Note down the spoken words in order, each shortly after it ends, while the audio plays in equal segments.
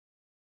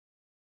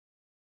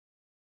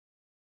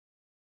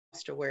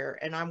LUSTERWARE,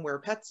 and I'm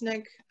Ware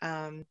Petznick,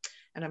 and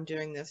I'm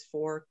doing this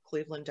for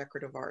Cleveland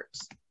Decorative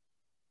Arts.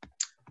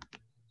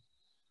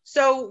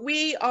 So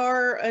we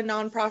are a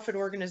nonprofit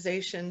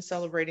organization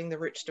celebrating the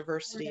rich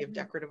diversity of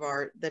decorative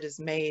art that is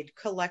made,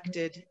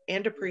 collected,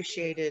 and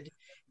appreciated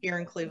here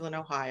in Cleveland,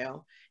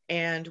 Ohio.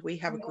 And we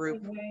have a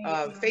group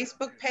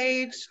Facebook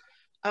page,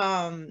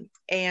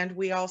 and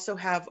we also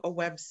have a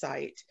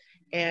website.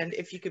 And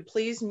if you could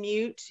please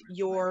mute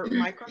your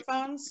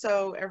microphones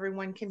so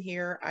everyone can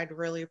hear, I'd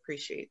really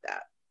appreciate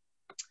that.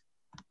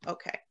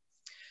 Okay.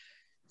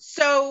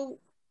 So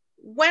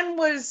when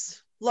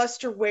was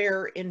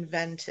LUSTERWARE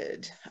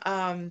invented?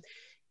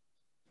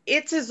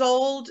 It's as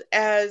old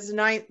as the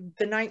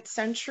 9th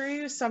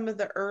century, some of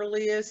the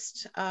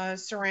earliest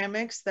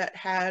ceramics that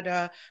had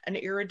an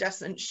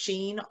iridescent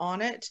sheen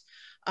on it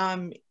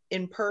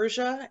in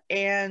Persia.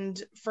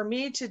 And for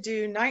me to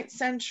do 9th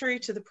century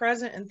to the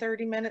present in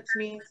 30 minutes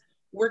means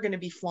we're going to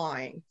be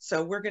flying.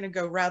 So we're going to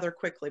go rather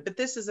quickly. But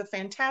this is a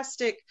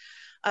fantastic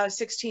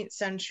 16th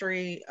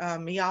century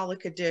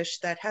Meolica dish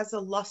that has a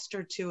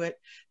luster to it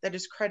that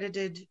is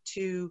credited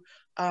to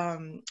a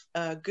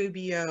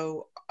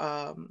Gubbio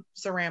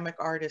ceramic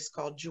artist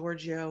called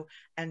Giorgio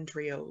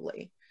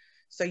Andreoli.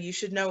 So you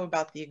should know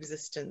about the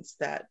existence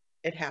that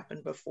it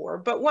happened before.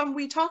 But when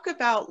we talk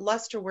about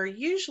lusterware,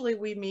 usually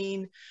we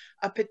mean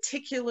a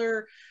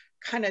particular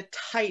kind of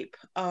type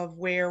of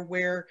ware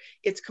where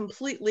it's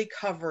completely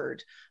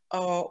covered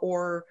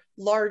or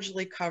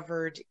largely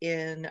covered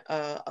in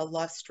a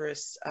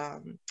lustrous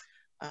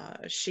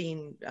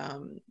sheen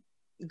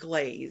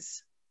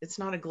glaze. It's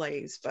not a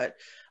glaze, but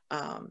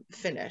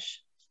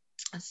finish.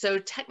 So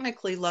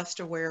technically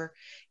lusterware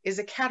is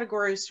a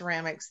category of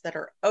ceramics that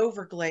are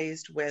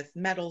overglazed with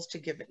metals to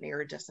give it an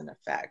iridescent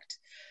effect.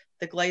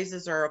 The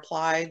glazes are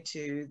applied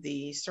to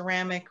the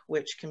ceramic,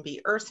 which can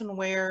be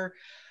earthenware,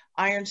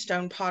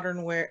 ironstone,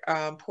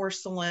 pottersware,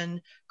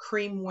 porcelain,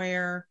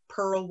 creamware,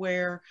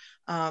 pearlware.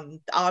 The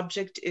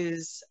object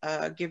is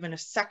given a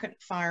second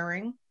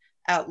firing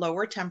at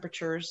lower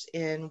temperatures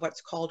in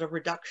what's called a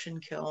reduction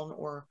kiln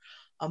or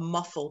a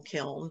muffle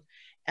kiln,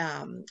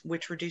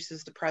 which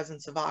reduces the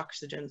presence of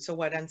oxygen. So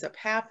what ends up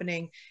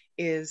happening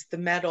is the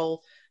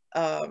metal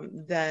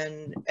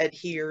then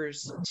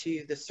adheres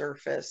to the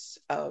surface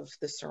of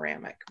the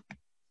ceramic.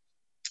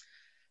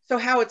 So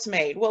how it's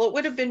made? Well, it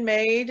would have been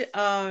made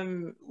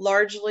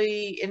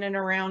largely in and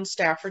around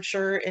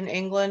Staffordshire in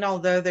England,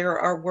 although there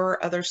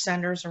were other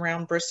centers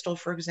around Bristol,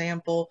 for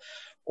example,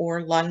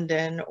 or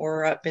London,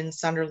 or up in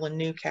Sunderland,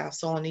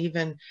 Newcastle, and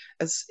even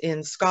as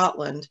in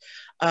Scotland.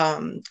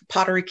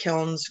 Pottery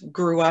kilns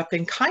grew up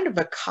in kind of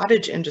a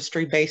cottage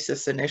industry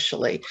basis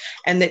initially,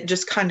 and it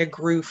just kind of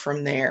grew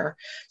from there.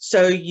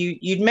 So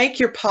you'd make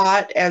your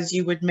pot as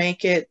you would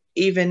make it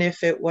even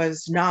if it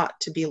was not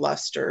to be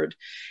lustered.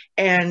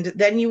 And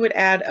then you would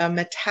add a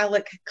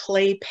metallic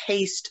clay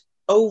paste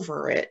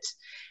over it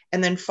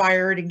and then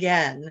fire it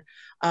again,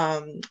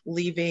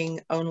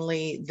 leaving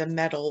only the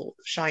metal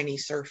shiny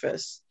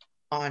surface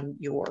on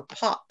your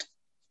pot.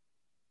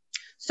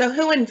 So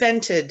who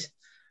invented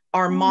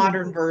our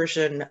modern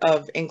version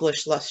of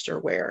English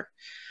lusterware?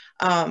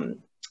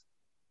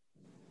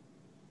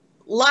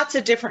 Lots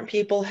of different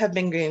people have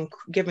been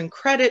given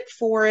credit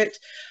for it.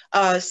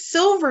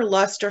 Silver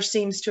luster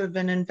seems to have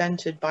been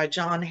invented by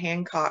John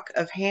Hancock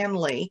of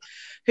Hanley,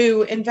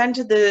 who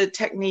invented the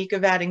technique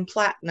of adding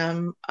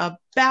platinum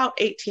about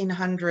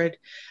 1800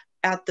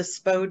 at the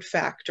Spode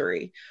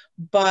factory.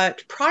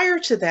 But prior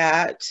to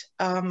that,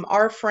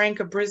 R. Frank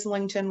of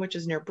Brislington, which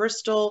is near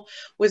Bristol,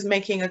 was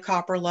making a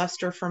copper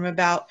luster from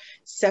about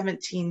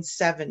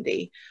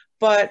 1770.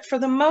 But for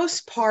the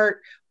most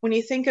part, when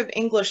you think of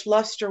English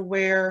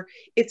lusterware,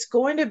 it's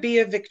going to be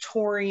a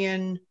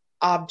Victorian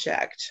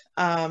object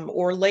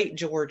or late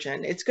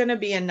Georgian. It's going to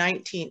be a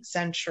 19th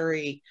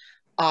century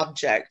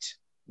object,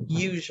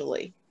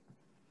 usually.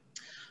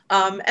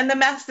 And the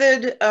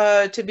method,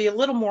 to be a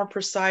little more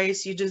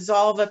precise, you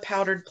dissolve a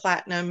powdered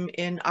platinum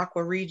in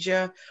aqua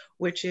regia,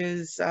 which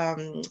is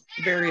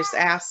various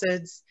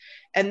acids,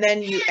 and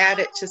then you add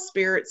it to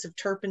spirits of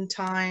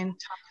turpentine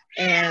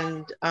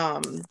and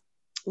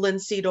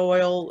linseed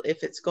oil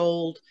if it's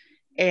gold,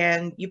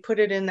 and you put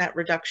it in that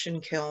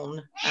reduction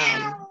kiln,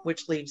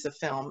 which leaves a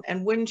film.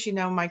 And wouldn't you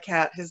know, my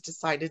cat has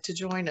decided to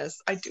join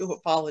us. I do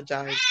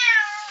apologize.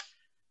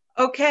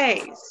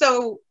 Okay,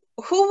 so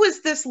who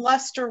was this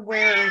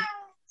lusterware?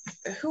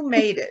 Who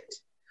made it?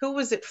 Who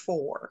was it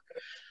for?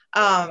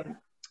 On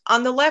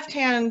the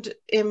left-hand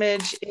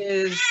image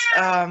is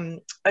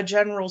a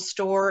general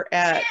store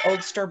at Old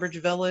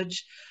Sturbridge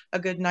Village, a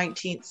good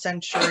 19th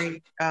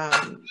century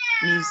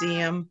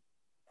museum.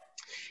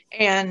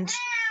 And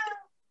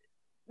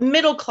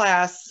middle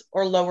class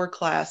or lower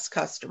class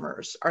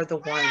customers are the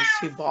ones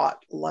who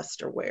bought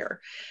lusterware.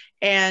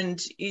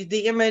 And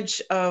the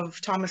image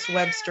of Thomas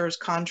Webster's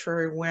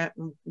Contrary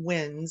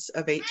Winds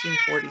of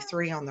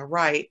 1843 on the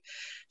right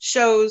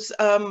shows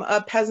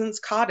a peasant's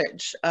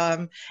cottage.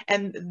 And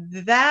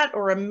that,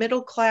 or a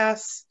middle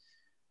class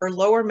or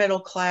lower middle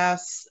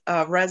class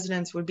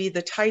residents, would be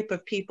the type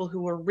of people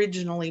who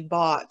originally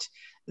bought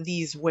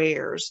these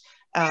wares.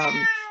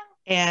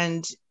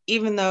 And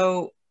even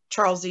though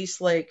Charles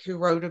Eastlake, who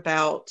wrote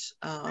about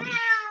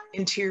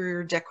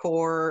interior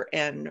decor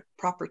and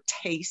proper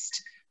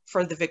taste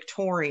for the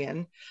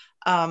Victorian,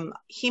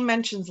 he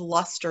mentions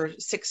luster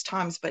 6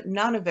 times, but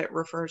none of it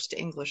refers to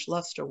English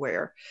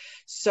lusterware.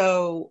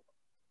 So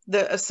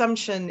the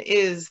assumption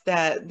is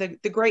that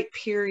the great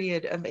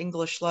period of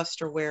English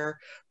lusterware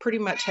pretty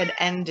much had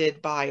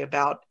ended by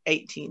about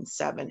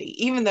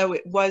 1870, even though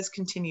it was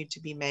continued to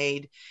be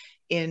made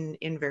in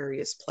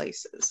various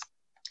places.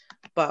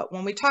 But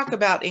when we talk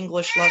about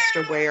English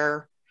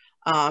lusterware,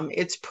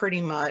 it's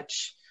pretty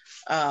much,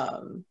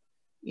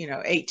 you know,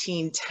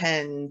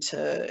 1810 to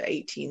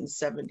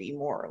 1870,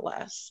 more or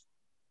less.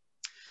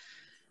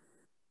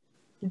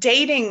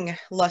 Dating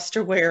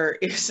lusterware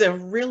is a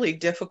really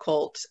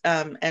difficult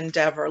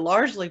endeavor,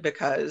 largely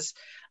because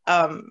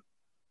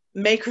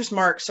maker's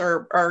marks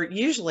are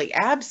usually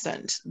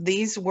absent.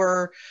 These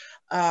were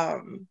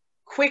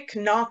quick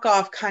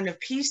knockoff kind of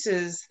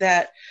pieces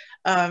that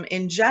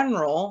in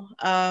general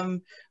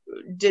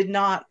did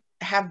not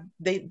have,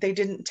 they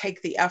didn't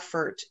take the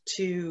effort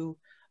to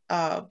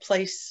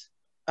place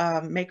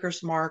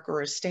maker's mark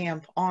or a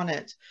stamp on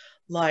it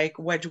like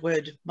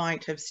Wedgwood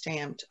might have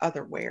stamped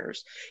other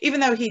wares, even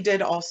though he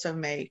did also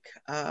make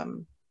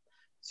some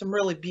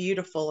really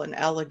beautiful and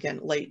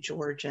elegant late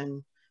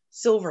Georgian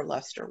silver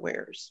luster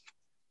wares.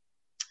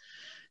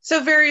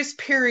 So various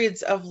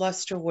periods of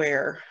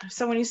lusterware.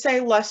 So when you say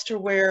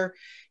lusterware,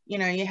 you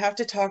know, you have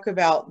to talk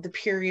about the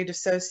period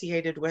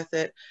associated with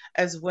it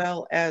as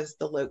well as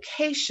the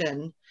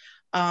location,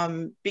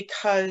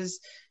 because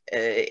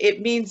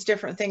it means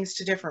different things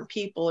to different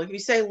people. If you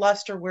say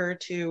lusterware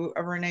to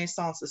a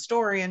Renaissance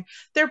historian,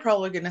 they're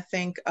probably going to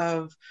think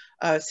of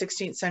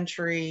 16th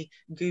century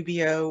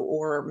Gubbio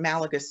or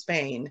Malaga,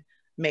 Spain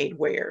made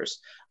wares.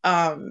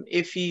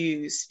 If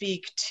you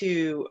speak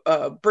to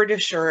a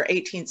British or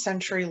 18th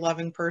century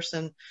loving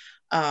person,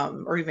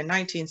 or even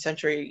 19th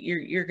century,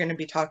 you're going to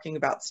be talking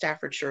about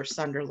Staffordshire,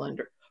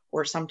 Sunderland,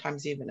 or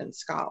sometimes even in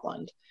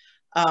Scotland.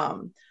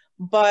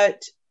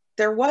 But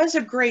there was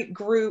a great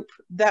group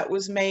that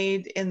was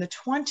made in the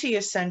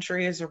 20th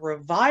century as a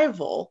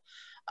revival,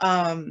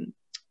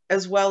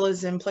 as well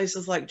as in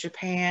places like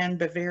Japan,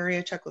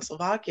 Bavaria,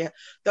 Czechoslovakia,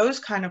 those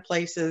kind of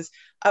places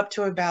up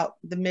to about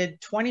the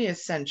mid 20th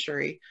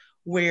century,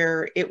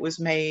 where it was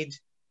made,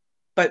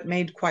 but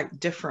made quite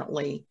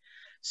differently.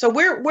 So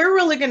we're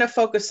really going to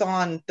focus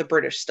on the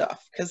British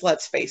stuff, because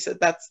let's face it,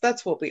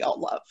 that's what we all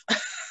love.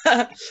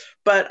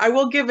 But I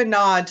will give a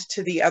nod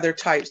to the other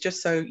types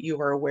just so you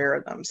are aware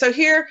of them. So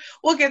here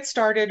we'll get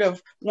started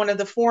of one of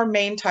the 4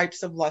 main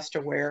types of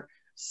lusterware,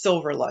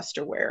 silver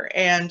lusterware,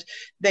 and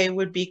they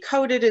would be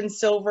coated in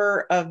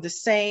silver of the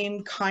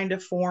same kind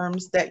of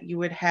forms that you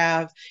would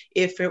have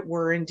if it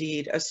were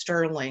indeed a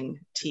sterling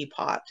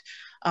teapot.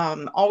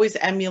 Always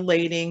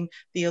emulating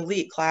the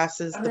elite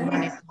classes, the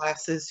money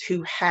classes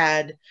who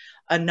had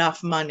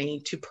enough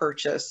money to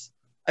purchase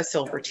a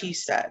silver tea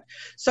set.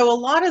 So a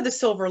lot of the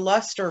silver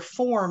luster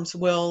forms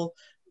will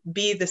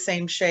be the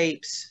same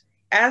shapes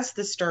as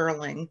the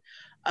sterling,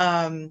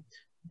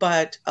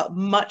 but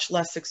much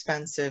less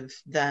expensive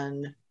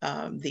than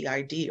the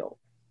ideal.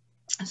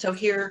 So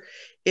here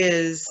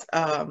is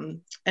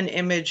an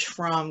image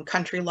from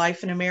Country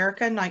Life in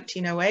America,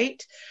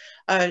 1908.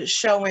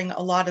 Showing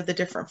a lot of the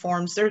different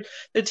forms.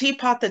 The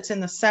teapot that's in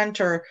the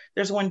center,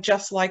 there's one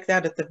just like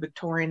that at the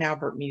Victoria and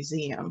Albert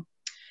Museum.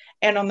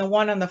 And on the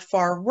one on the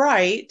far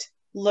right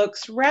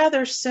looks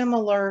rather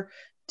similar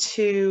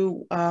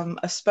to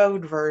a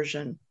Spode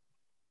version.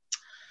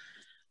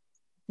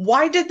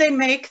 Why did they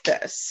make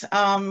this?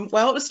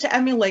 Well, it was to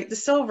emulate the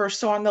silver.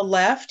 So on the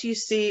left, you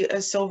see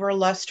a silver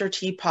luster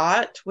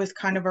teapot with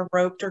kind of a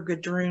roped or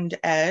gadrooned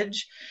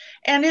edge.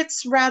 And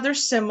it's rather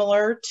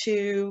similar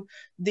to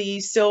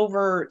the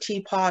silver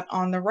teapot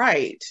on the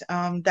right.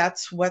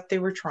 That's what they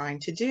were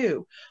trying to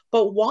do.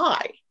 But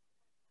why?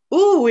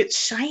 Ooh, it's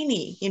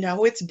shiny, you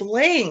know, it's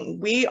bling.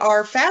 We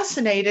are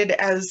fascinated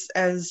as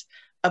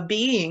a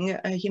being,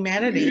 a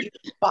humanity,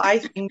 by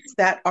things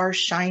that are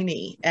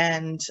shiny.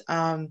 And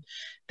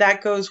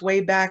that goes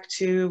way back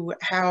to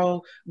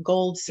how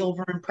gold,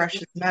 silver, and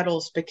precious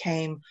metals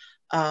became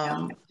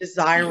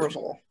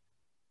desirable.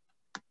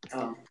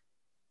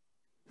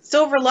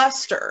 Silver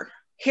luster.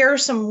 Here are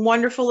some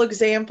wonderful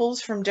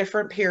examples from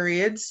different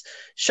periods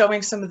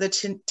showing some of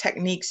the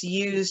techniques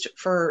used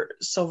for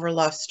silver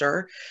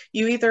luster.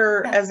 You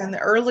either, as in the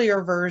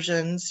earlier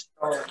versions,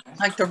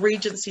 like the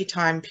Regency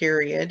time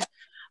period,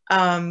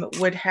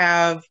 would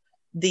have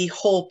the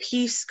whole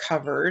piece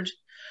covered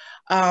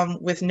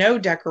with no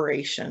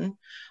decoration.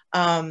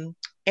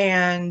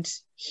 And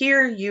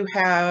here you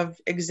have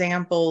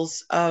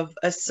examples of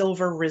a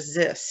silver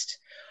resist,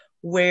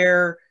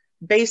 where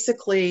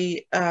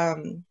basically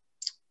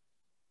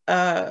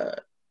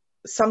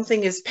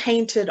something is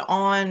painted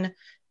on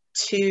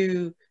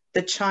to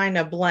the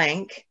china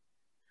blank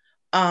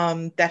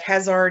that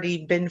has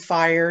already been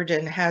fired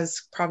and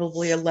has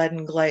probably a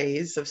leaden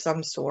glaze of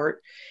some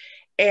sort.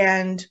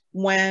 And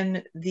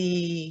when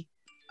the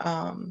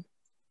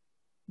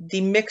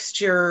the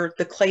mixture,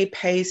 the clay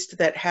paste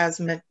that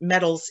has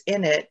metals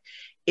in it,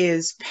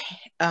 is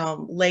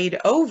laid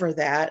over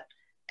that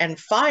and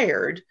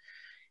fired,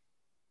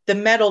 the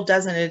metal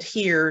doesn't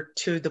adhere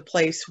to the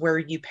place where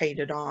you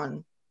painted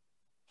on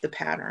the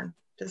pattern.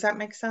 Does that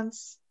make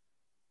sense?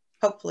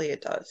 Hopefully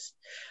it does.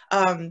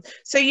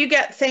 So you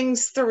get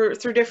things through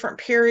different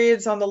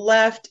periods. On the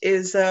left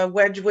is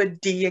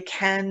Wedgwood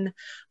Diaken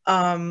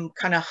kind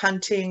of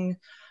hunting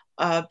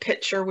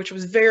picture, which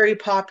was very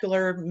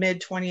popular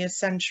mid-20th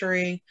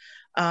century.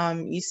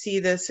 You see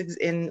this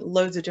in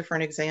loads of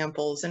different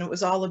examples, and it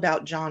was all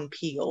about John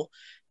Peel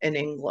in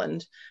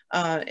England.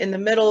 In the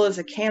middle is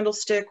a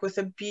candlestick with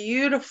a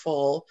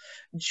beautiful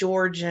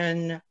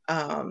Georgian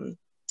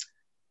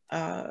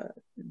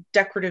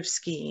decorative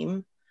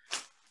scheme.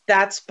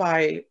 That's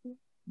by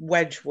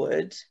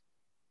Wedgwood.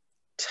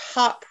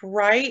 Top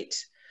right,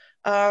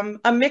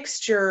 a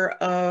mixture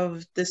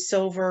of the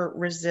silver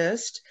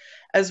resist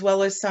as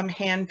well as some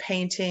hand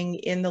painting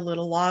in the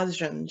little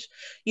lozenge.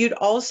 You'd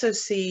also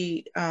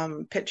see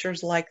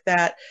pictures like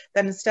that,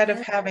 that instead of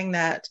having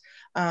that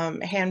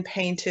hand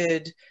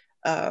painted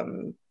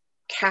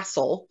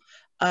castle,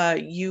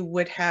 you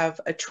would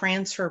have a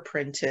transfer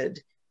printed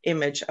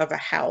image of a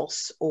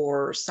house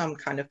or some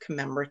kind of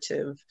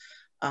commemorative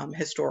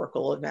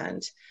historical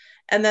event.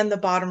 And then the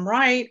bottom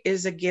right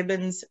is a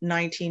Gibbons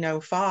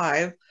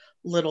 1905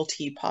 little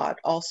teapot,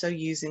 also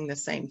using the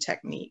same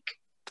technique.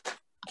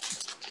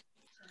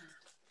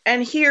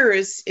 And here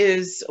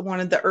is one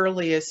of the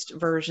earliest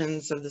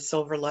versions of the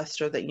silver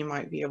luster that you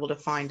might be able to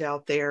find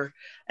out there,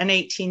 an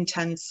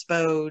 1810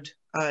 Spode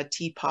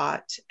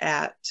teapot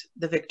at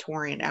the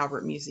Victorian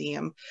Albert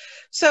Museum.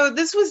 So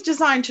this was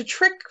designed to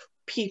trick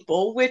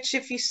people, which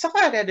if you saw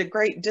it at a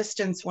great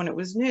distance when it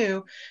was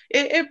new,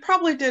 it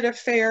probably did a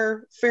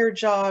fair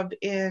job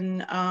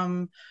in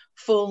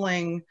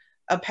fooling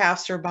a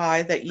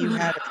passerby that you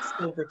had a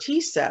silver tea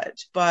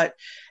set. But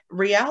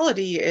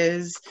reality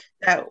is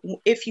that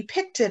if you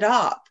picked it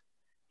up,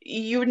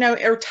 you would know,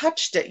 or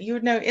touched it, you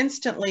would know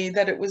instantly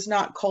that it was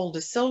not cold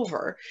as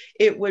silver.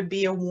 It would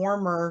be a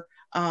warmer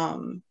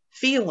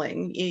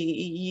feeling.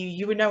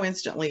 You would know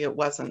instantly it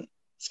wasn't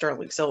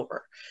sterling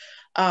silver.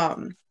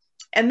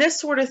 And this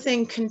sort of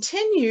thing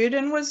continued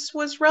and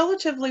was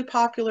relatively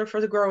popular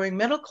for the growing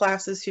middle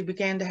classes who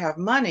began to have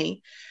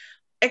money,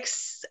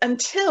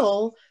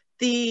 until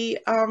the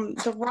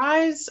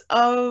rise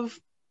of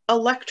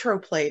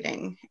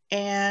electroplating.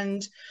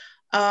 And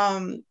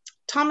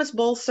Thomas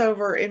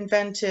Bolsover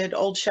invented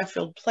Old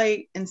Sheffield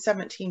plate in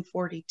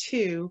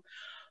 1742,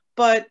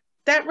 but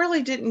that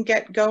really didn't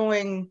get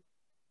going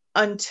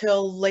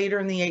until later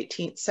in the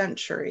 18th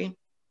century.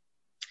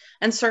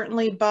 And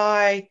certainly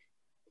by,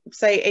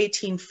 say,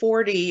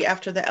 1840,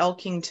 after the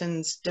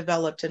Elkingtons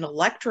developed an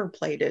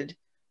electroplated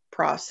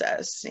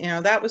process, you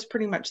know, that was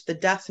pretty much the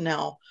death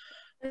knell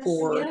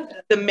for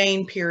the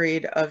main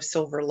period of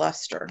silver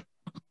luster.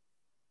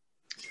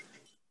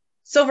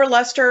 Silver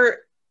luster,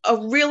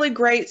 a really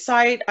great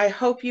site. I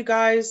hope you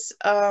guys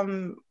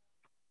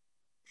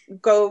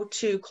go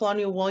to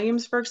Colonial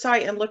Williamsburg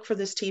site and look for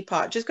this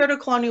teapot. Just go to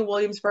Colonial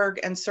Williamsburg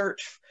and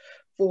search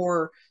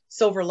for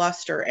silver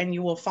luster and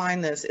you will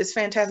find this. It's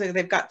fantastic.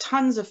 They've got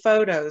tons of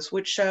photos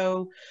which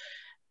show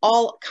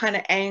all kind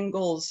of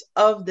angles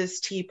of this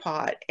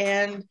teapot,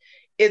 and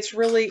it's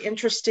really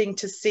interesting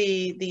to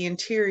see the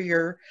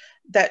interior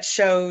that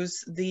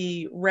shows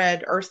the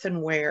red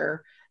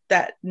earthenware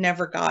that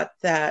never got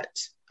that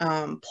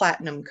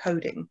platinum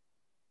coating.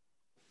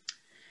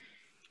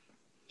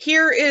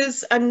 Here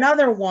is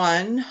another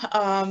one,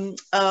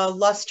 a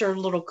luster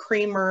little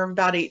creamer,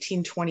 about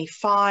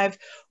 1825,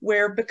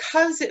 where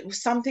because it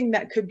was something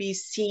that could be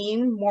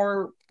seen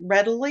more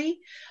readily,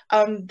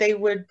 they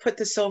would put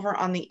the silver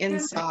on the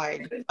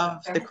inside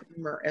of the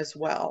creamer as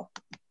well.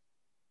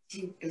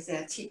 Is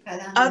that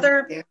teapot on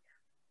other, there?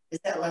 Is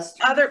that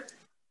luster?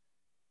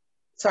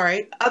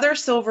 Other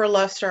silver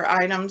luster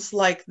items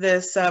like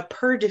this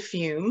per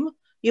diffume.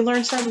 You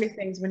learn so many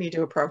things when you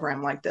do a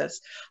program like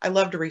this. I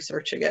loved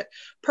researching it.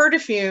 Per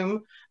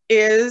diffume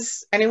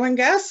is, anyone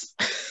guess?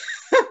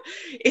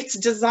 It's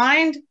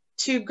designed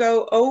to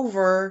go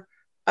over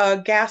a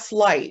gas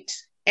light,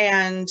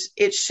 and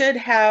it should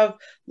have,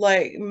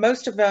 like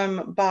most of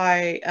them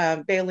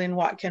by Bailey and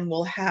Watkin,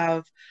 will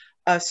have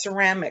a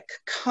ceramic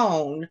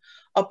cone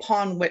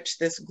upon which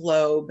this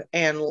globe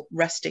and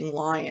resting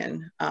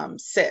lion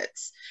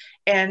sits.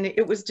 And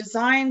it was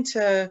designed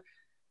to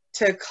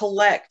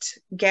collect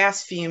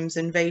gas fumes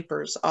and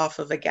vapors off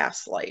of a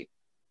gas light.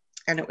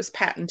 And it was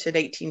patented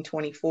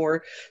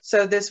 1824.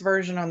 So this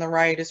version on the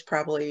right is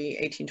probably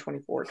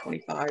 1824,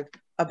 25,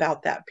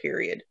 about that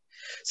period.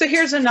 So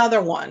here's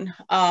another one,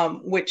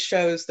 which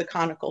shows the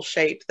conical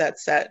shape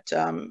that's at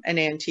an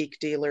antique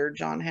dealer,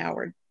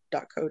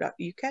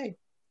 johnhoward.co.uk.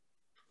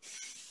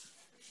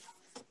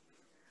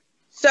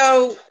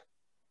 So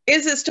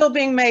is it still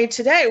being made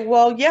today?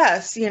 Well,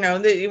 yes. You know,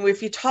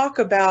 if you talk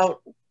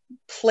about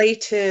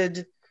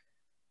plated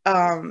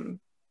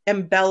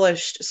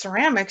embellished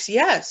ceramics,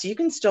 yes, you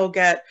can still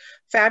get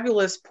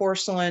fabulous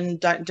porcelain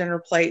dinner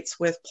plates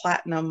with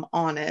platinum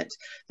on it.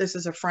 This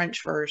is a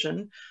French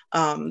version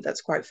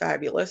that's quite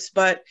fabulous.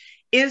 But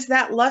is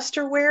that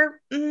lusterware?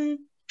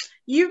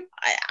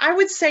 I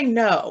would say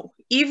no,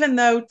 even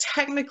though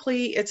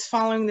technically it's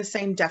following the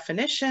same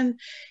definition.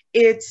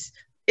 It's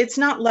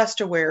not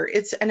lusterware.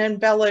 It's an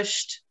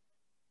embellished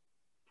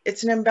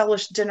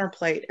dinner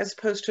plate, as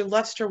opposed to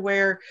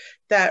lusterware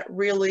that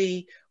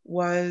really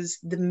was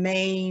the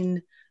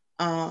main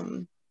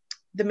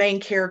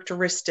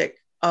characteristic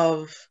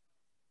of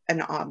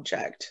an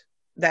object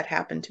that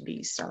happened to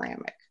be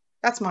ceramic.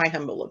 That's my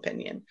humble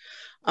opinion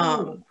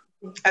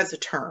as a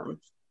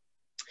term.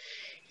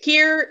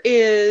 Here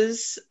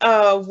is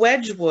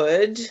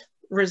Wedgwood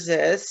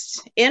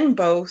resist in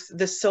both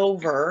the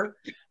silver,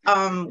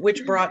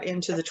 which brought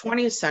into the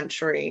 20th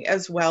century,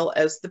 as well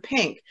as the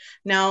pink.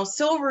 Now,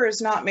 silver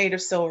is not made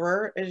of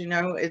silver, as you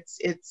know,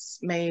 it's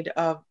made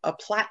of a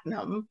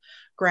platinum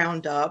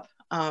ground up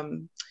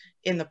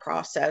in the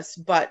process,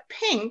 but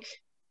pink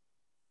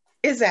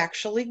is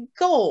actually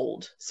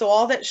gold. So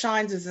all that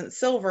shines isn't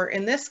silver.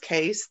 In this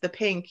case, the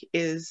pink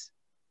is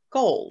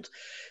gold.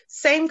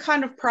 Same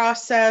kind of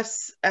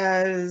process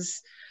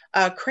as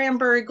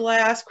cranberry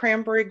glass.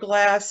 Cranberry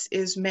glass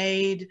is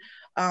made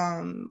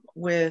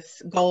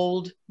with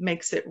gold,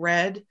 makes it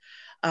red,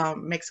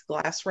 makes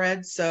glass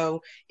red.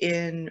 So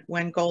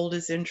when gold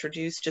is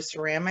introduced to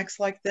ceramics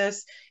like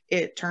this,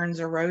 it turns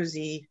a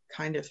rosy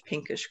kind of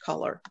pinkish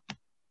color.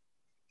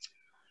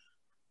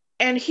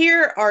 And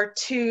here are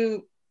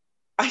two,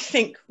 I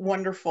think,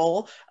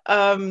 wonderful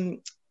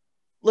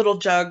little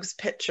jugs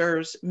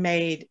pictures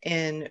made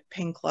in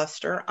pink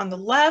luster. On the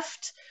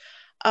left,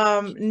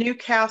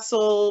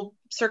 Newcastle,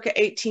 circa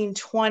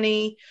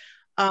 1820.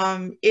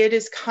 It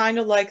is kind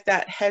of like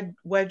that head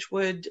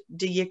Wedgwood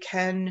de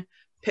Yquem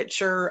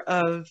picture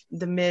of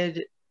the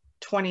mid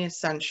 20th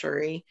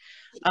century,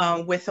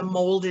 with a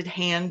molded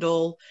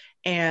handle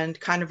and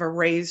kind of a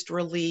raised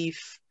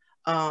relief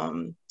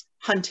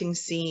hunting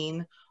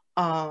scene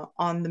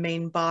on the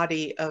main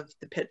body of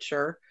the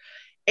picture.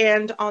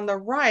 And on the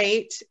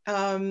right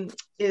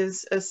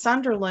is a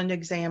Sunderland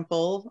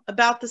example,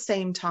 about the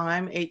same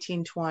time,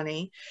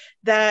 1820,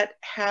 that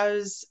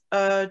has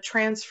a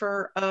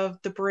transfer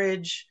of the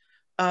bridge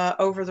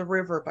over the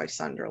river by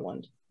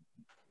Sunderland.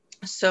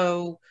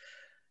 So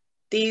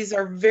these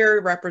are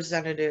very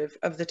representative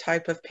of the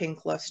type of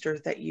pink luster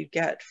that you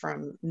get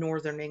from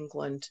Northern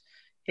England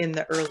in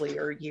the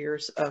earlier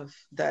years of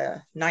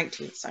the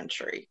 19th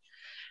century.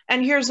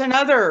 And here's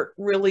another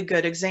really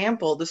good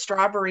example, the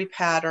strawberry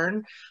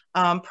pattern,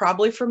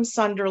 probably from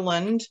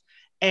Sunderland,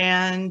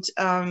 and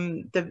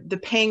the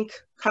pink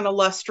kind of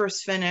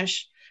lustrous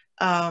finish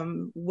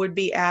would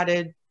be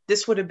added.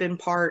 This would have been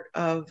part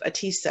of a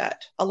tea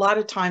set. A lot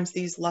of times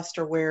these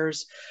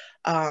lusterwares,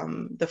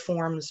 the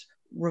forms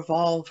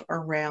revolve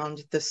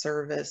around the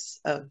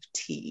service of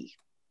tea.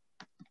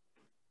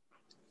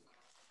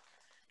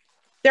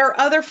 There are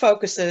other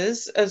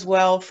focuses as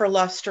well for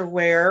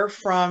lusterware,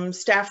 from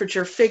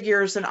Staffordshire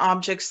figures and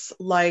objects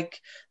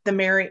like the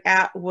Mary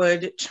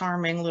Atwood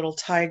charming little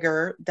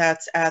tiger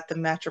that's at the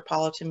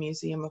Metropolitan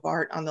Museum of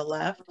Art on the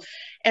left.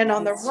 And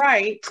on the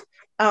right,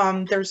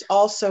 there's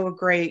also a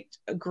great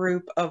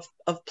group of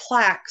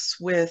plaques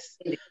with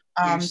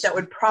that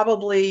would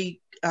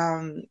probably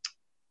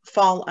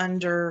fall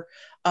under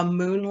a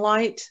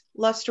moonlight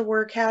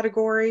lusterware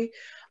category,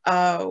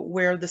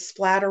 where the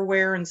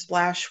splatterware and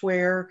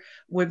splashware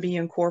would be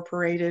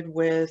incorporated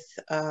with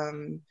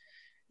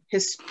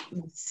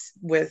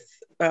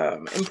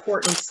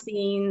important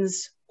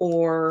scenes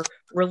or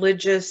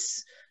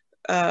religious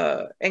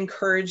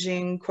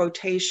encouraging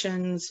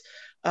quotations,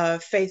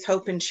 faith,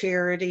 hope, and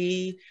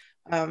charity,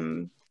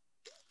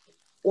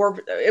 or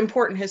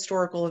important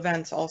historical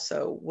events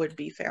also would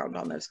be found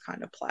on those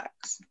kind of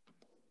plaques.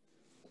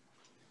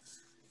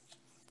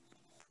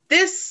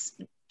 This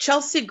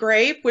Chelsea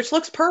grape, which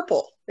looks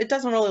purple, it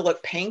doesn't really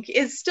look pink,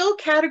 is still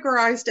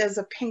categorized as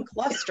a pink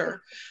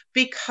luster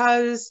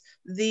because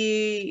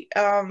there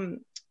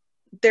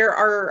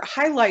are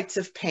highlights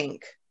of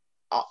pink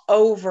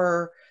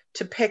over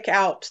to pick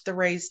out the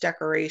raised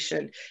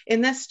decoration.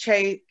 In this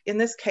case,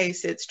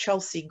 it's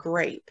Chelsea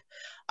grape.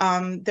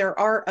 There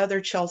are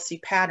other Chelsea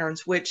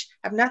patterns which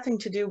have nothing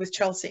to do with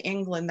Chelsea,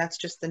 England. That's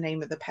just the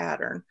name of the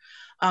pattern.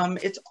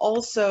 It's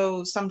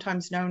also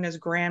sometimes known as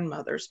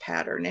grandmother's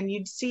pattern, and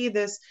you'd see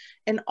this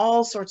in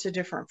all sorts of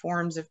different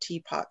forms of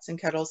teapots and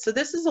kettles. So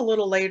this is a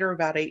little later,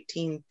 about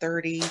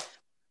 1830,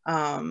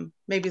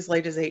 maybe as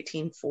late as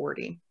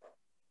 1840.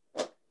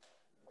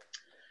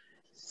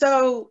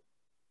 So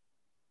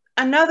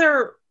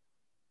another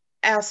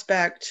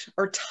aspect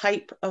or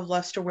type of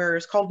lusterware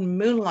is called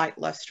moonlight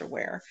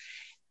lusterware.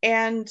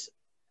 And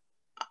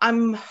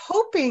I'm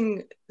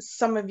hoping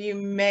some of you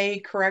may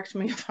correct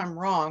me if I'm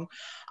wrong.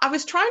 I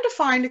was trying to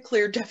find a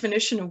clear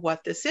definition of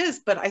what this is,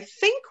 but I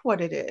think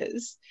what it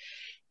is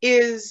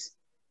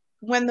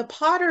when the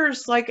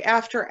potters, like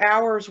after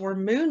hours, were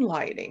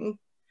moonlighting,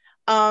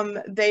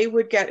 they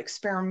would get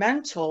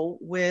experimental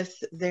with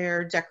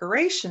their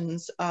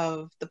decorations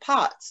of the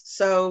pots.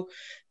 So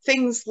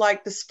things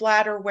like the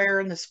splatterware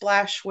and the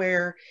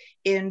splashware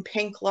in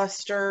pink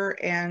luster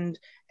and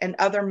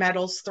other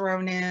metals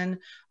thrown in.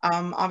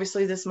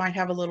 Obviously, this might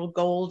have a little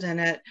gold in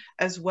it,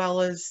 as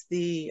well as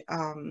the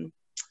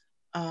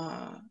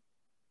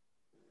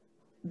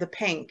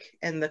pink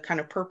and the kind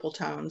of purple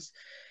tones.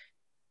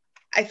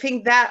 I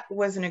think that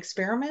was an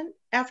experiment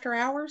after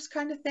hours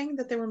kind of thing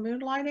that they were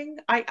moonlighting.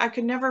 I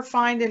could never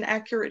find an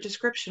accurate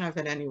description of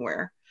it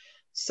anywhere.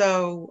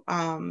 So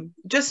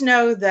just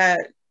know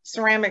that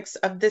ceramics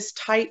of this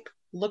type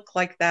look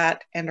like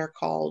that and are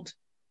called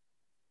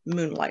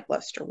moonlight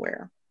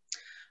lusterware.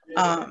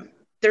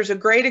 There's a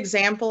great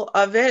example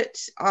of it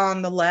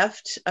on the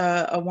left,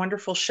 a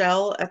wonderful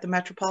shell at the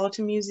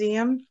Metropolitan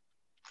Museum.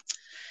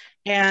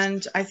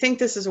 And I think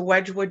this is a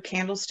Wedgwood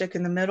candlestick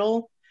in the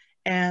middle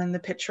and the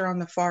picture on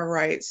the far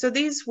right. So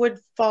these would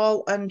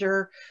fall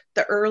under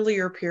the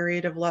earlier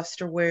period of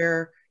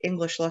lusterware,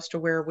 English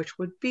lusterware, which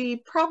would be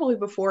probably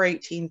before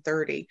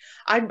 1830.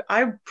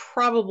 I'd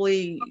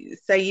probably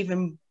say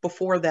even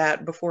before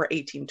that, before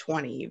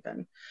 1820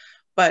 even.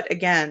 But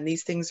again,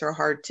 these things are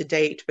hard to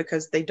date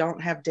because they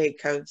don't have date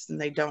codes and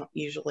they don't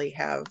usually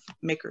have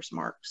maker's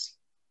marks.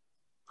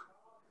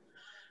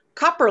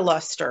 Copper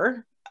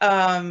luster,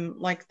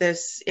 like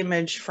this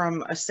image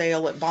from a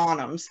sale at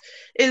Bonham's,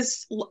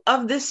 is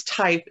of this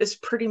type, is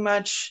pretty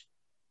much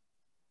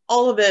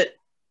all of it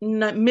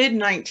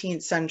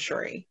mid-19th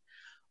century.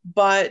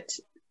 But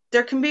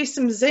there can be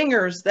some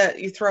zingers that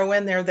you throw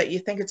in there that you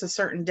think it's a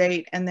certain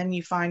date, and then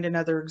you find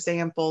another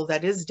example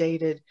that is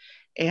dated,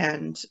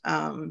 and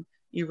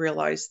you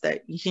realize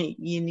that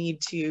you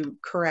need to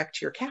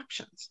correct your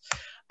captions.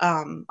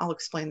 I'll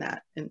explain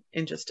that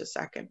in just a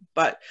second.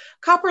 But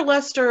copper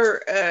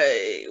luster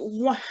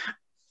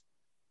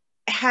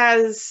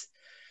has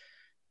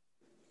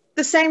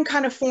the same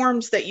kind of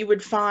forms that you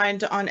would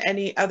find on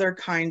any other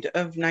kind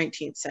of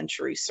 19th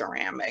century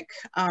ceramic.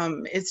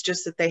 It's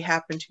just that they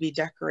happen to be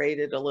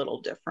decorated a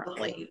little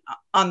differently.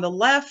 On the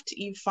left,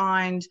 you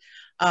find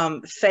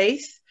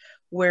faith,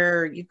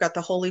 where you've got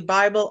the Holy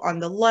Bible. On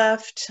the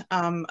left,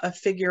 a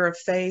figure of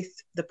faith,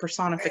 the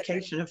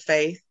personification of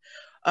faith,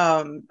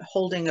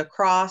 holding a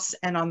cross.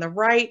 And on the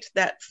right,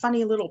 that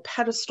funny little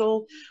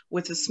pedestal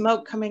with the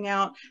smoke coming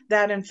out,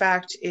 that in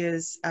fact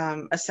is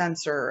a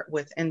censer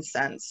with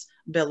incense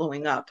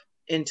billowing up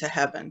into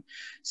heaven.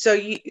 So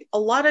a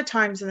lot of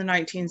times in the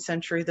 19th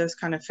century, those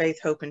kind of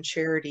faith, hope, and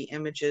charity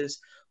images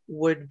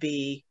would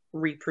be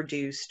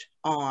reproduced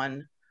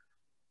on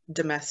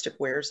domestic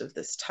wares of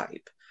this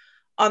type.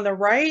 On the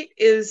right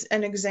is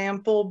an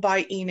example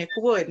by Enoch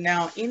Wood.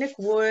 Now, Enoch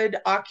Wood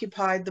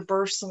occupied the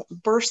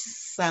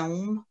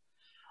Burselm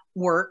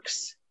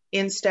works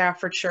in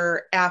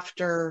Staffordshire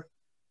after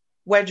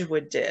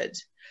Wedgwood did.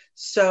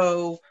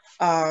 So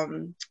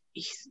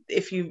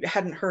if you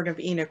hadn't heard of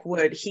Enoch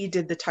Wood, he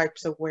did the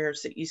types of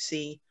wares that you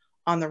see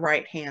on the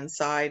right-hand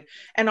side,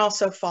 and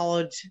also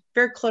followed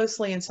very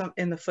closely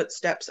in the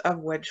footsteps of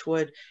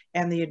Wedgwood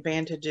and the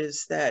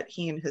advantages that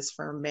he and his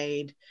firm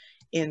made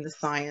in the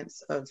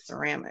science of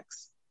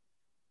ceramics.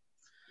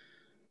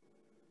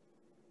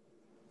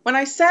 When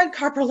I said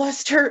copper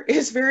luster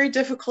is very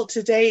difficult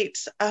to date,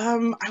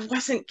 I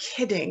wasn't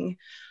kidding.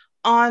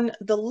 On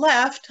the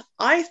left,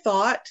 I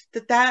thought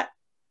that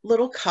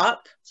little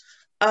cup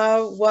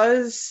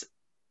was,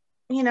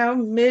 you know,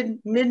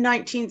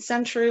 mid-19th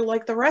century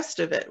like the rest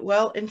of it.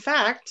 Well, in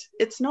fact,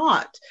 it's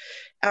not.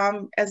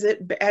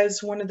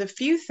 As one of the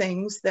few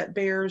things that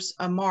bears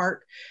a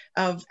mark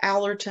of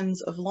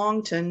Allerton's of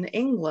Longton,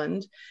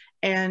 England,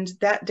 and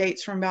that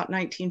dates from about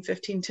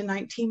 1915 to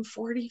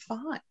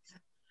 1945,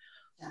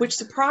 which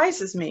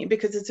surprises me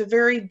because it's a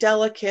very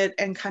delicate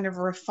and kind of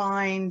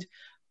refined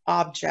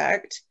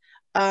object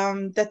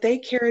that they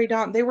carried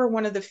on. They were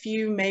one of the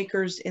few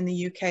makers in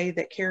the UK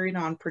that carried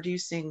on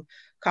producing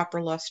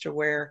copper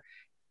lusterware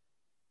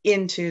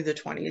into the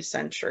 20th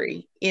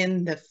century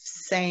in the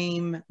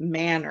same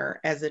manner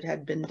as it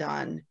had been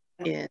done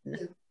in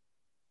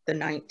the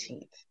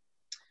 19th.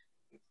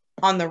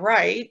 On the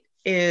right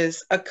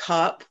is a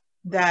cup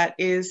that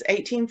is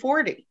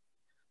 1840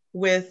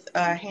 with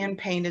a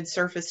hand-painted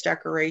surface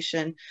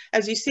decoration.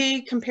 As you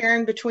see,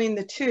 comparing between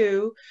the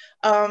two,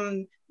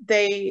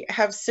 they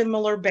have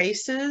similar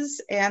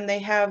bases and they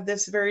have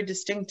this very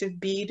distinctive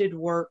beaded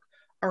work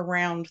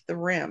around the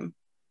rim.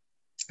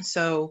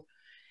 So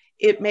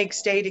it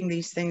makes dating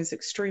these things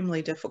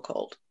extremely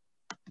difficult.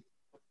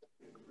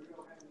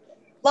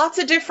 Lots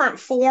of different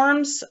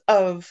forms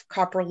of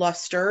copper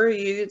luster.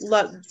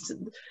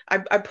 I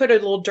put a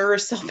little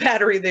Duracell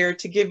battery there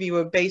to give you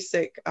a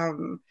basic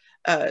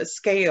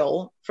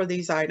scale for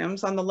these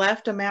items. On the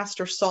left, a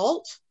master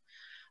salt.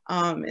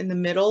 In the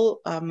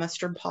middle, a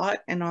mustard pot.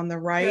 And on the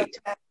right,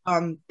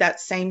 that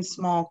same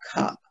small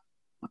cup.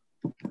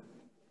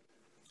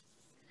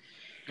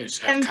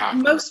 And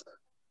most...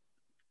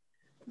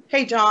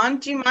 Hey, John,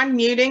 do you mind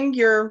muting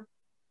your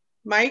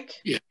mic?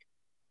 Yeah.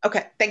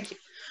 Okay, thank you.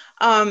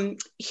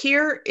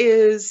 Here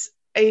is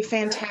a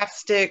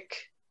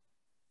fantastic,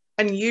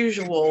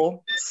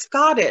 unusual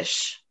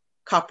Scottish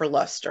copper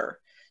luster,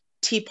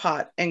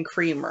 teapot and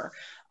creamer.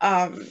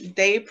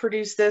 They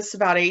produced this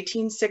about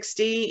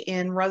 1860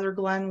 in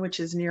Rutherglen, which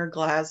is near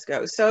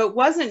Glasgow. So it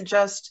wasn't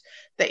just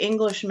the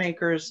English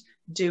makers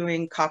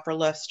doing copper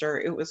luster,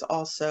 it was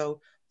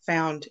also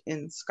found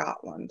in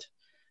Scotland.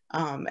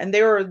 And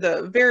they were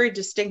the very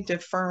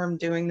distinctive firm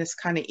doing this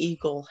kind of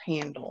eagle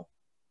handle.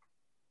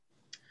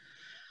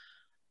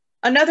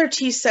 Another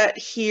tea set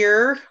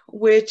here,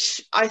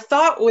 which I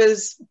thought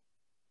was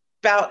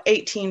about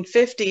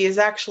 1850, is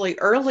actually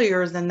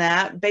earlier than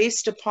that,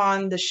 based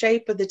upon the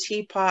shape of the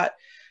teapot,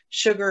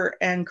 sugar,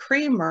 and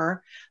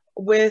creamer,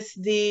 with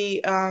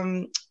the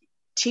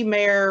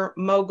Tea-Mare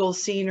Mogul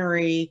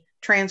Scenery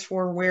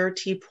transfer ware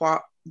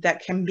teapot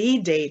that can be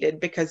dated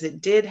because it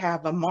did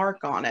have a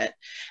mark on it.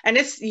 And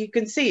it's, you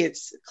can see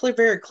it's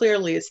very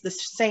clearly it's the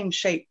same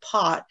shaped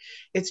pot,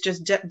 it's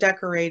just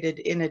decorated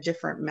in a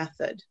different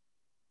method.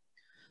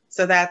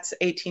 So that's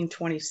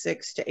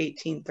 1826 to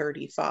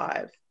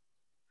 1835.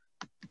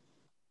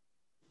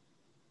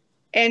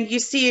 And you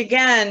see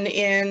again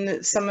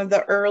in some of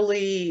the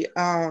early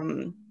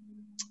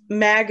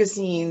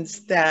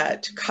magazines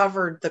that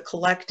covered the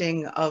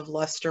collecting of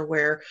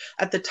lusterware,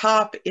 at the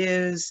top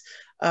is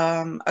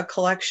a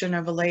collection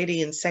of a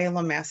lady in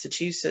Salem,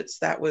 Massachusetts,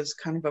 that was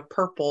kind of a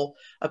purple,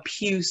 a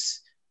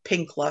puce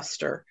pink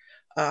luster.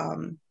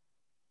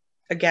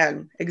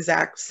 Again,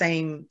 exact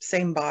same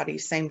body,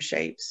 same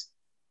shapes.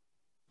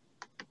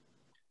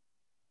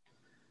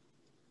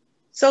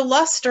 So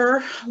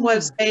luster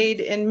was made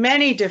in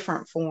many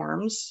different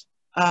forms.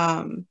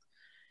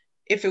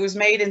 If it was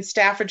made in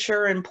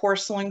Staffordshire in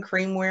porcelain,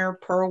 creamware,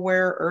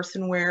 pearlware,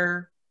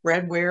 earthenware,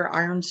 redware,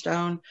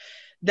 ironstone,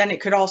 then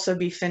it could also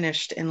be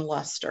finished in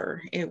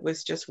luster. It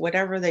was just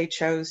whatever they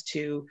chose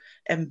to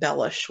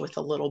embellish with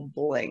a little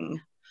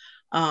bling.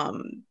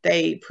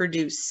 They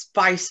produce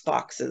spice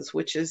boxes,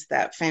 which is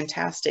that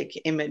fantastic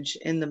image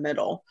in the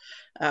middle.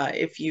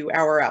 If you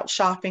are out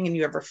shopping and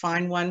you ever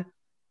find one,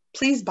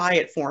 please buy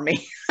it for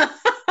me.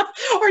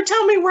 Or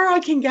tell me where I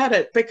can get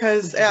it,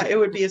 because it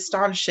would be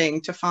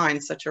astonishing to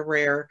find such a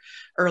rare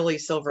early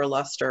silver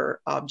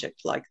luster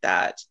object like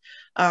that.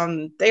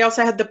 They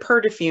also had the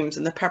perfumes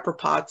and the pepper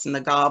pots and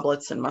the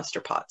goblets and muster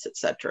pots,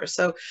 etc.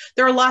 So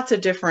there are lots of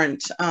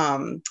different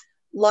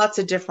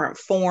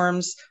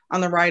forms.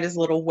 On the right is a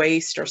little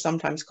waste, or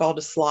sometimes called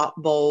a slop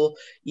bowl,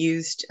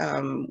 used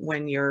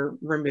when you're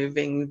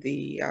removing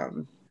the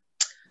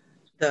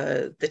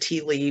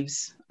tea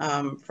leaves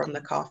from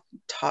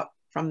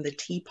the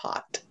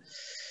teapot.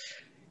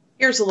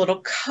 Here's a little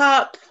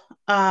cup,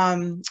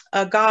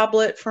 a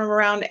goblet from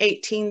around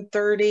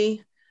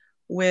 1830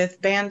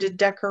 with banded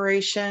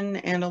decoration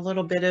and a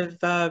little bit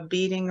of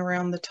beading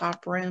around the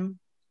top rim.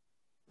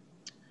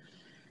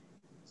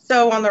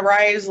 So on the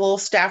right is a little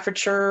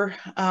Staffordshire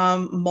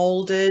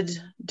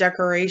molded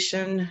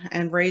decoration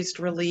and raised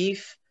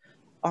relief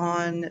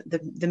on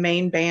the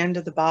main band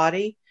of the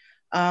body,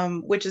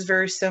 which is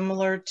very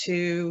similar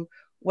to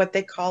what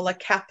they call a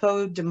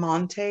Capo di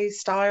Monte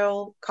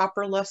style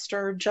copper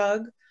luster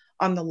jug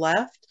on the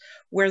left,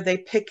 where they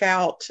pick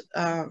out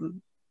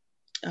the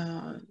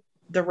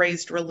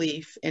raised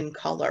relief in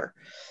color,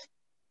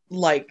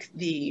 like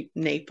the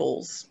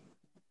Naples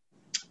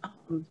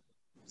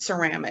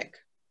ceramic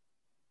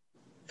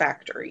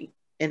factory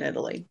in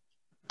Italy.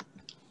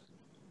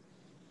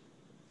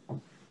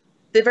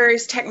 The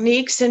various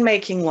techniques in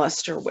making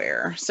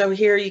lusterware. So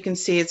here you can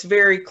see it's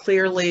very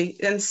clearly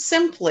and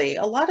simply,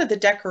 a lot of the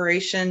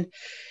decoration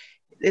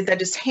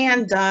that is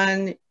hand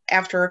done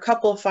after a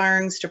couple of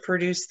firings to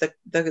produce the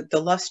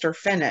luster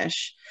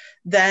finish.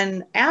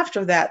 Then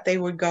after that, they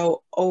would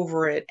go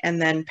over it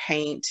and then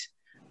paint,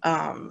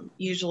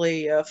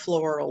 usually a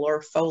floral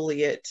or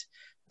foliate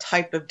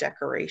type of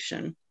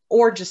decoration,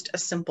 or just a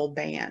simple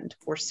band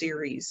or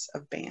series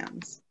of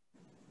bands.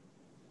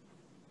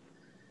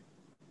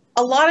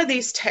 A lot of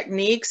these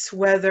techniques,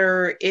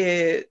 whether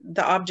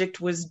the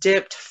object was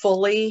dipped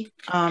fully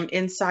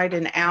inside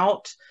and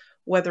out,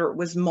 whether it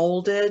was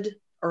molded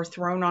or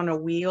thrown on a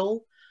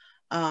wheel,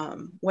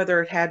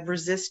 whether it had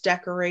resist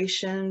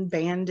decoration,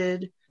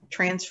 banded,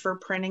 transfer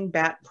printing,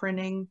 bat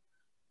printing,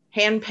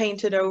 hand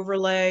painted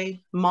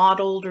overlay,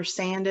 modeled or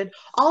sanded,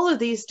 all of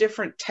these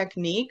different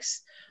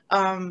techniques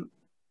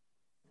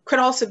could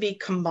also be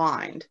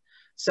combined.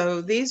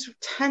 So these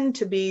tend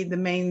to be the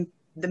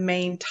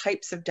main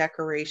types of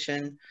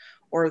decoration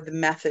or the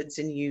methods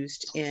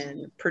used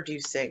in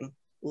producing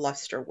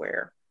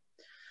lusterware.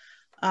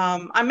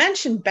 I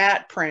mentioned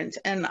bat print,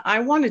 and I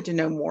wanted to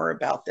know more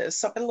about this,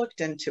 so I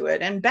looked into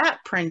it. And bat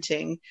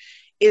printing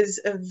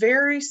is a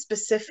very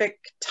specific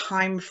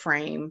time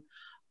frame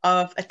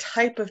of a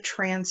type of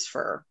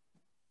transfer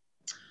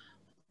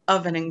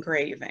of an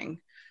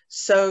engraving.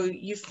 So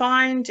you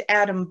find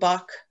Adam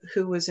Buck,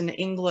 who was an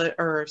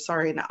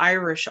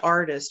Irish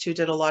artist who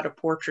did a lot of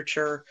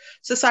portraiture,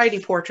 society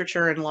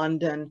portraiture in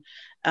London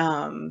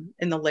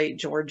in the late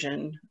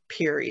Georgian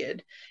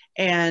period.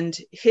 And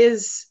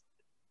his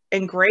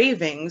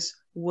engravings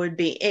would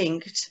be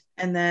inked,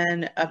 and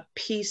then a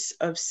piece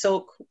of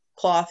silk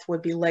cloth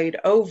would be laid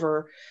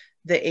over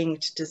the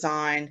inked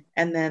design,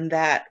 and then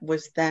that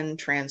was then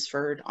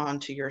transferred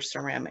onto your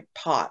ceramic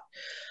pot.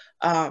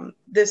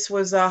 This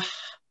was a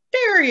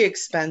very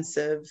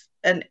expensive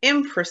and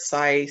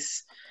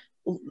imprecise,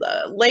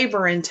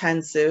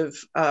 labor-intensive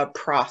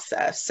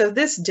process. So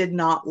this did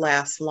not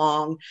last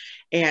long,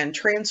 and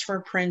transfer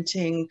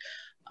printing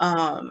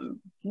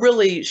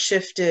really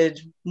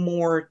shifted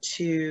more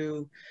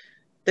to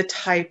the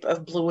type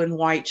of blue and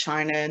white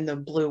china and the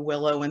blue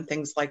willow and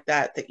things like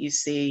that that you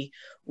see,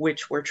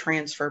 which were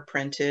transfer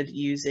printed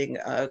using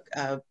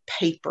a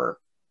paper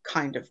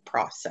kind of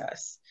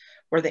process,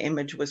 where the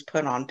image was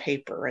put on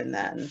paper and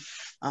then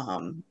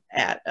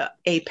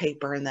a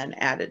paper and then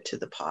added to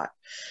the pot.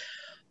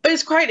 But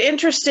it's quite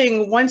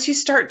interesting. Once you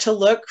start to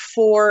look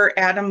for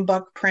Adam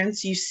Buck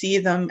prints, you see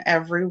them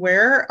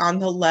everywhere. On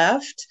the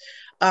left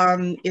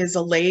is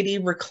a lady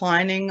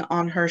reclining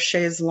on her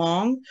chaise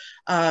longue.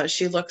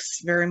 She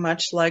looks very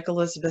much like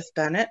Elizabeth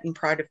Bennet in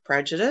Pride of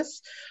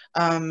Prejudice.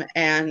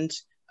 And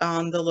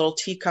on the little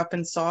teacup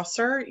and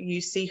saucer,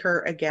 you see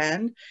her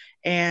again.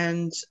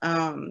 And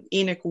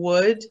Enoch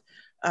Wood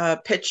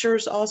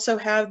pictures also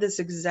have this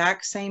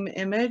exact same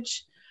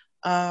image.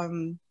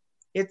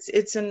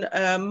 It's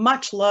a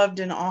much loved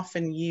and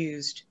often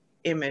used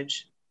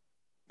image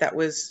that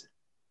was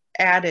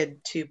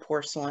added to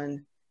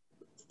porcelain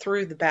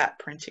through the bat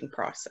printing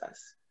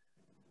process.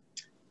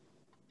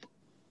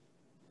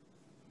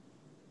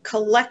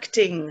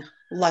 Collecting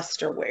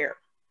lusterware.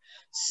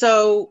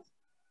 So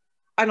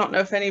I don't know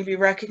if any of you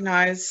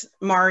recognize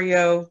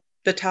Mario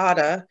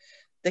Batata,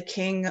 the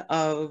king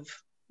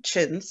of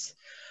chintz,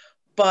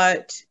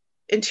 but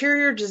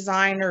interior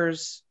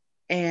designers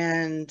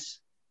and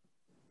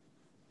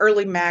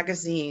early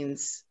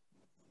magazines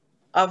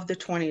of the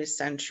 20th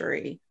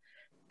century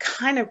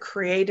kind of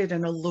created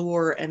an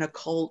allure and a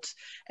cult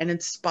and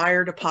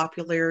inspired a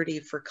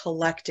popularity for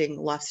collecting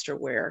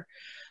lusterware.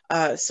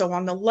 So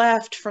on the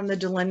left, from the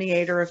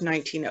delineator of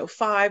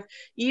 1905,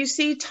 you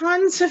see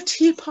tons of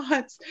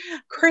teapots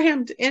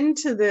crammed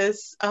into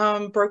this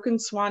broken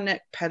swan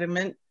neck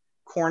pediment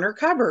corner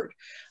cupboard.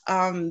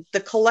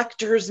 The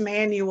collector's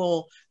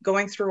manual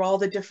going through all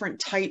the different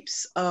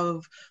types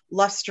of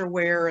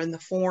lusterware and the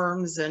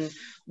forms and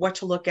what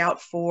to look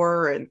out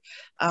for, and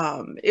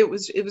it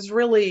was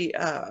really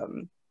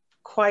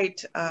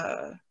quite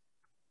a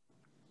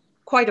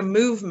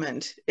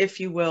movement, if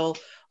you will,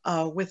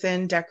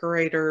 within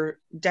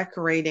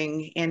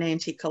decorating and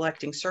antique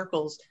collecting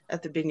circles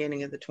at the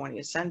beginning of the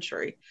 20th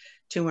century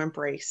to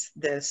embrace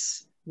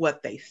this,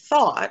 what they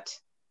thought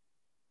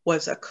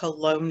was a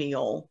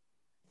colonial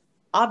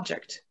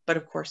object. But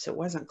of course it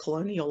wasn't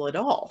colonial at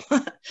all.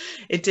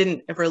 It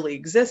didn't really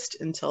exist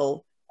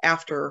until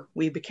after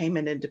we became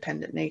an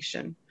independent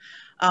nation.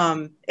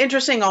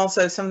 Interesting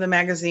also, some of the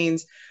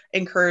magazines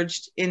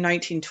encouraged in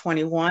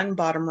 1921,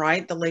 bottom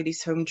right, the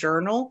Ladies' Home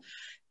Journal,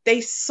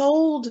 they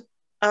sold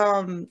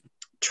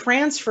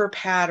transfer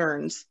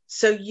patterns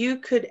so you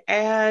could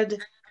add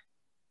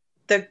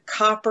the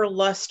copper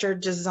luster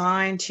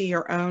design to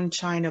your own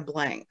china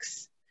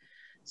blanks.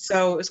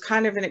 So it was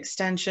kind of an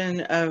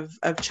extension of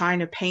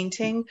china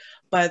painting,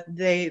 but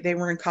they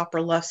were in copper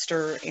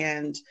luster,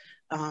 and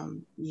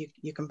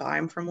you can buy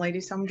them from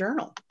Ladies' Home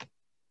Journal.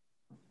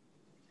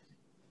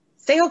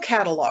 Sale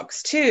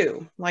catalogs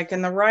too, like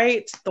in the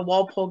right, the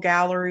Walpole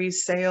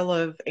Gallery's sale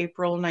of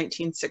April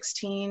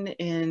 1916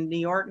 in New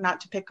York,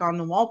 not to pick on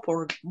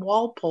the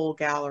Walpole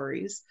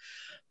Galleries,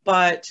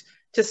 but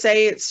to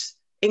say it's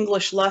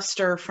English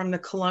luster from the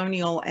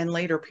colonial and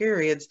later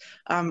periods,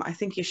 I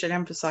think you should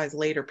emphasize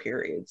later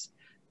periods,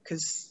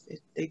 because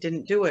they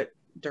didn't do it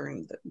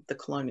during the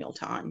colonial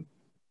time.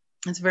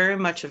 It's very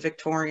much a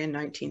Victorian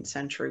 19th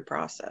century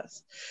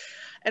process.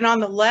 And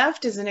on the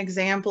left is an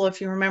example,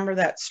 if you remember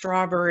that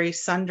strawberry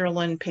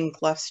Sunderland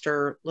pink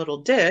luster little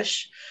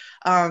dish,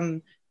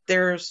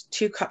 there's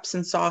 2 cups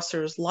and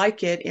saucers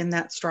like it in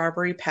that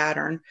strawberry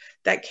pattern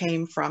that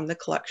came from the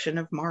collection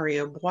of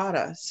Mario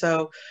Boita.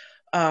 So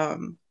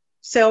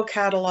sale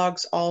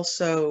catalogs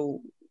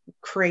also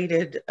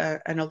created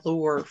an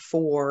allure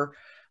for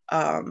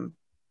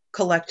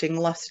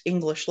collecting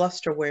English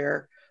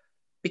lusterware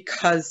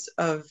because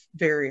of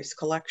various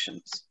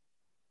collections.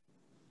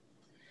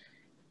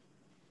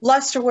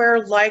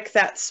 Lusterware, like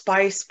that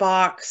spice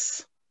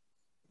box,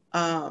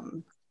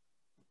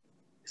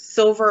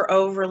 silver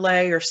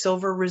overlay or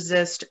silver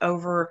resist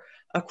over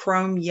a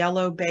chrome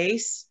yellow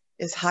base,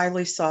 is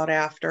highly sought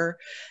after,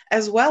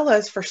 as well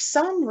as, for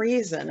some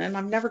reason, and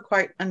I've never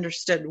quite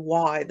understood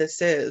why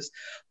this is,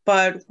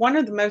 but one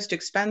of the most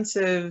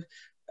expensive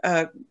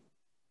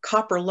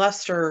copper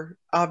luster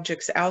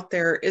objects out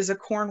there is a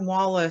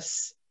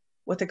Cornwallis,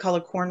 what they call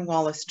a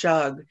Cornwallis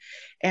jug,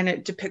 and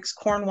it depicts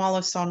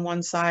Cornwallis on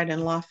one side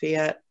and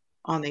Lafayette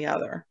on the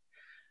other,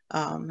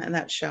 and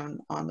that's shown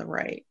on the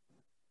right.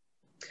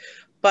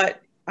 But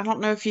I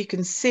don't know if you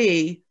can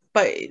see,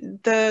 but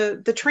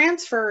the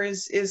transfer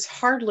is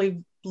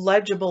hardly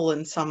legible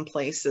in some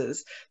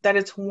places, that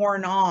it's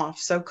worn off.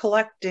 So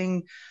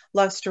collecting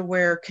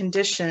lusterware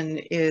condition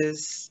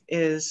is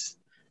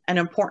an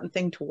important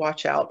thing to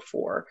watch out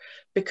for,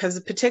 because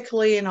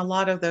particularly in a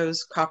lot of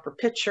those copper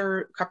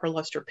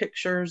luster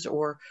pictures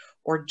or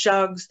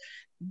jugs,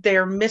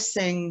 they're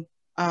missing,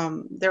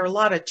 there are a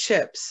lot of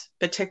chips,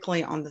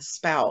 particularly on the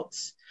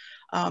spouts.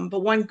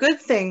 But one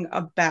good thing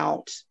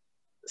about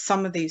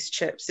some of these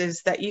chips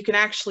is that you can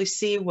actually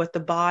see what the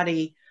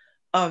body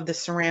of the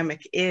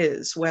ceramic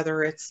is,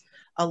 whether it's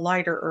a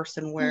lighter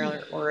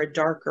earthenware or a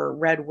darker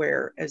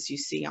redware, as you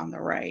see on the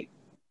right.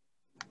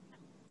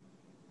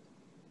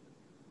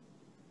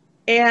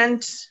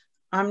 And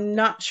I'm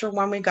not sure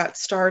when we got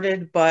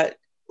started, but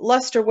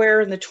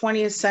lusterware in the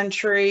 20th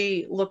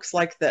century looks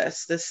like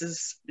this. This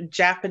is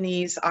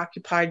Japanese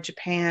occupied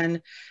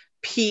Japan,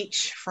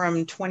 peach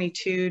from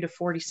 22 to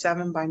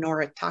 47 by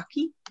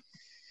Noritake.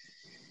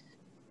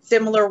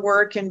 Similar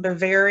work in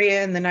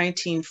Bavaria in the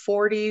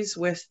 1940s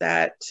with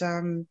that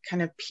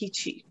kind of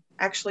peachy,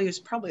 actually it was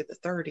probably the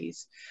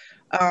 30s,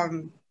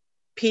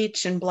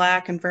 peach and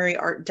black and very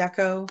Art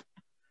Deco.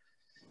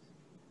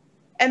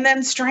 And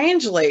then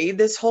strangely,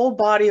 this whole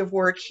body of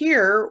work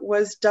here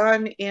was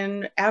done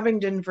in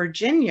Abingdon,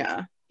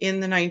 Virginia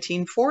in the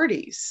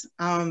 1940s.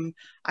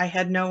 I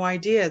had no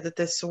idea that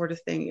this sort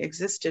of thing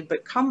existed,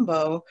 but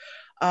Cumbo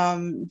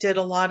did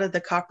a lot of the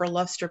copper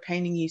luster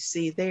painting you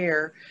see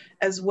there,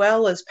 as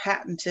well as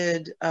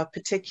patented a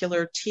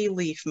particular tea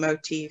leaf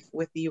motif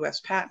with the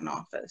US Patent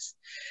Office.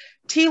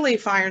 Tea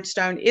leaf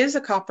ironstone is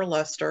a copper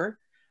luster.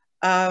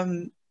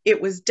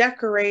 It was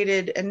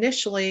decorated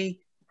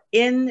initially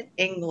in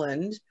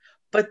England,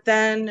 but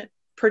then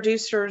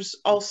producers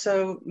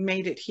also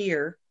made it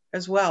here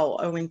as well,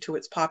 owing to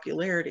its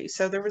popularity.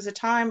 So there was a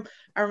time,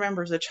 I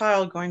remember as a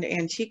child going to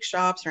antique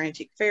shops or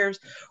antique fairs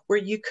where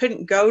you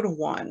couldn't go to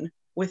one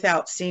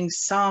without seeing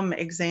some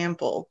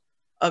example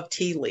of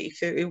tea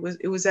leaf. It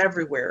was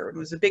everywhere. It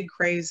was a big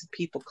craze of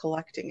people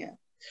collecting it.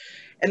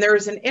 And there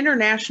was an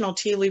International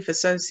Tea Leaf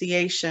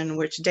Association,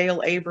 which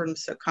Dale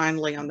Abrams so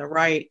kindly on the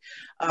right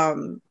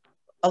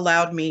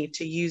allowed me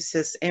to use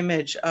this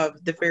image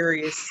of the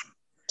various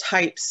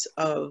types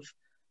of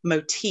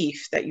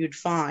motif that you'd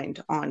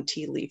find on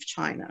tea leaf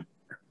china.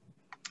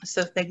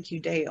 So thank you,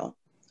 Dale.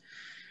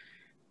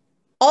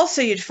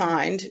 Also, you'd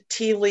find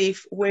tea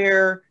leaf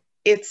where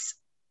it's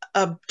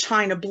a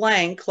china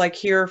blank, like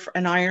here,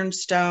 an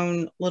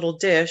ironstone little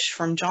dish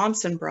from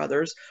Johnson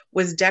Brothers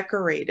was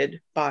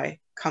decorated by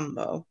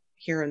Cumbo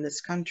here in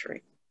this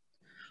country,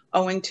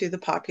 owing to the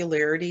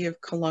popularity of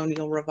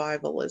colonial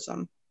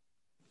revivalism.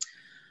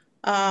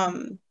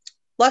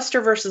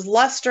 Luster versus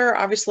luster,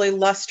 obviously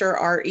luster,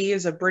 R-E,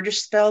 is a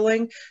British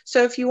spelling.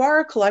 So if you are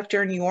a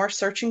collector and you are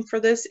searching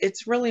for this,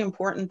 it's really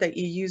important that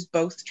you use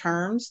both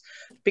terms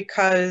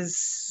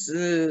because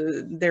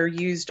they're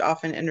used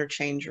often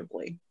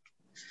interchangeably.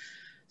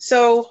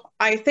 So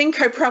I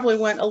think I probably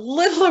went a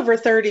little over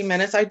 30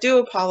 minutes. I do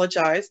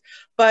apologize,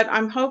 but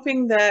I'm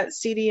hoping that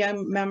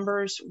CDM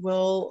members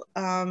will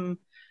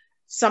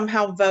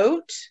somehow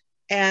vote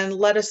and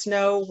let us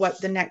know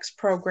what the next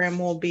program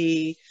will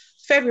be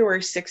February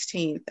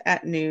 16th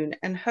at noon,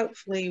 and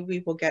hopefully we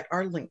will get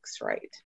our links right.